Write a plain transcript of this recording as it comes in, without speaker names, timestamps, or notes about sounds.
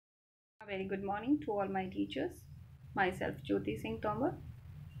A very good morning to all my teachers. Myself Jyoti Singh Tomar,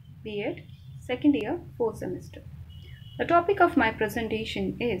 B.Ed, second year, fourth semester. The topic of my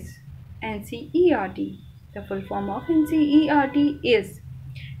presentation is NCERT. The full form of NCERT is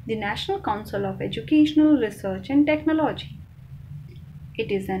the National Council of Educational Research and Technology.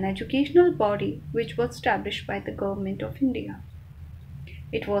 It is an educational body which was established by the Government of India.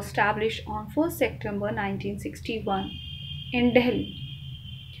 It was established on 1st September 1961 in Delhi.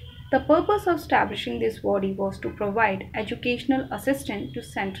 The purpose of establishing this body was to provide educational assistance to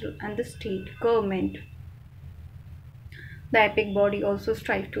central and the state government. The epic body also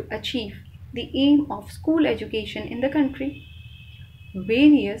strives to achieve the aim of school education in the country.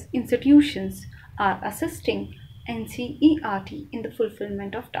 Various institutions are assisting NCERT in the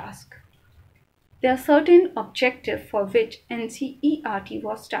fulfillment of tasks. There are certain objectives for which NCERT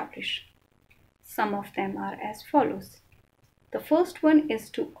was established. Some of them are as follows. The first one is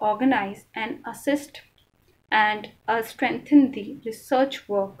to organize and assist and strengthen the research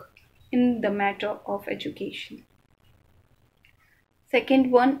work in the matter of education.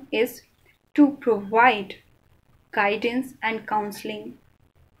 Second one is to provide guidance and counseling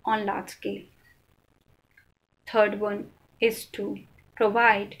on large scale. Third one is to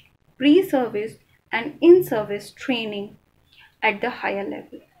provide pre-service and in-service training at the higher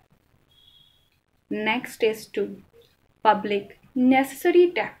level. Next is to public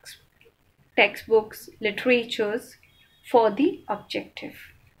necessary textbooks, literatures for the objective.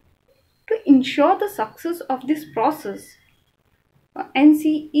 To ensure the success of this process,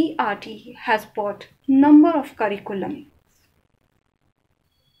 NCERT has brought number of curriculum.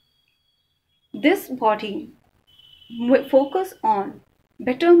 This body will focus on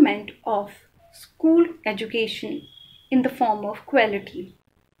betterment of school education in the form of quality.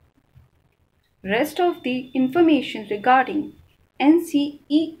 Rest of the information regarding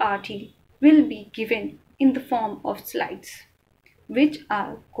NCERT will be given in the form of slides, which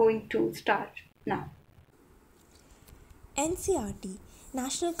are going to start now. NCERT,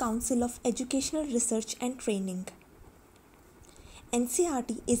 National Council of Educational Research and Training.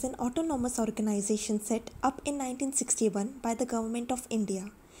 NCERT is an autonomous organization set up in 1961 by the Government of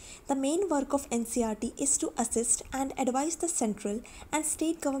India. The main work of NCERT is to assist and advise the central and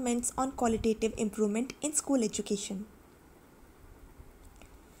state governments on qualitative improvement in school education.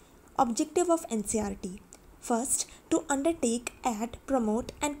 Objective of NCERT: first, to undertake, add,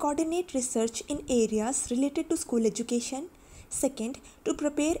 promote and coordinate research in areas related to school education. Second, to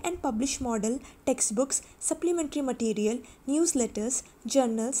prepare and publish model, textbooks, supplementary material, newsletters,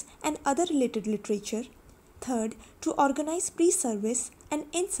 journals and other related literature. Third, to organize pre-service and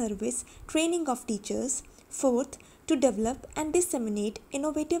in-service training of teachers. Fourth, to develop and disseminate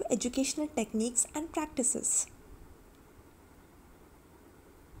innovative educational techniques and practices.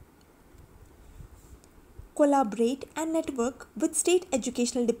 Collaborate and network with state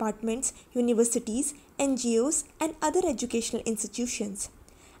educational departments, universities, NGOs and other educational institutions.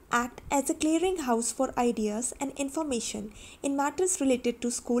 Act as a clearinghouse for ideas and information in matters related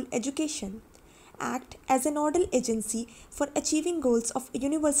to school education. Act as a nodal agency for achieving goals of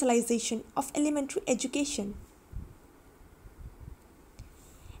universalization of elementary education.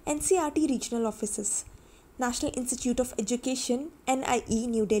 NCERT Regional Offices: National Institute of Education NIE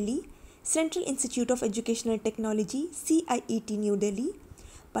New Delhi, Central Institute of Educational Technology CIET New Delhi,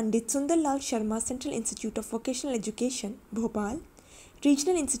 Pandit Sundarlal Sharma Central Institute of Vocational Education Bhopal,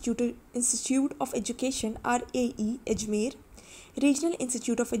 Regional Institute of Education RAE Ajmer, Regional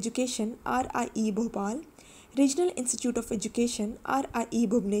Institute of Education RIE Bhopal, Regional Institute of Education RIE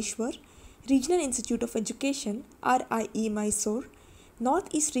Bhubaneswar, Regional Institute of Education RIE Mysore,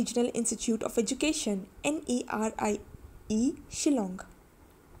 Northeast Regional Institute of Education NERIE Shillong.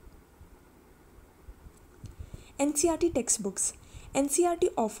 NCERT Textbooks. NCERT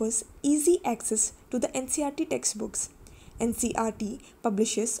offers easy access to the NCERT textbooks. NCERT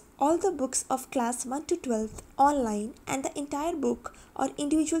publishes all the books of class 1 to 12th online, and the entire book or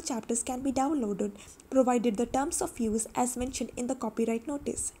individual chapters can be downloaded provided the terms of use as mentioned in the copyright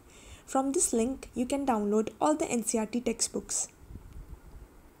notice. From this link you can download all the NCERT textbooks.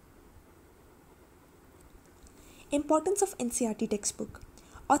 Importance of NCERT textbook.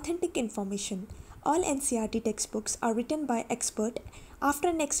 Authentic information. All NCERT textbooks are written by expert after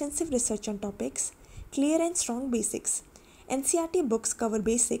an extensive research on topics. Clear and strong basics. NCERT books cover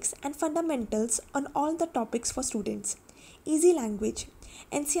basics and fundamentals on all the topics for students. Easy language.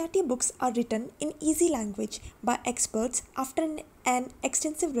 NCERT books are written in easy language by experts after an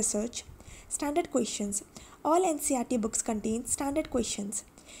extensive research. Standard questions. All NCERT books contain standard questions.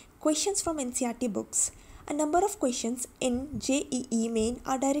 Questions from NCERT books. A number of questions in JEE Main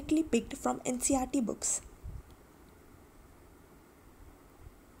are directly picked from NCERT books.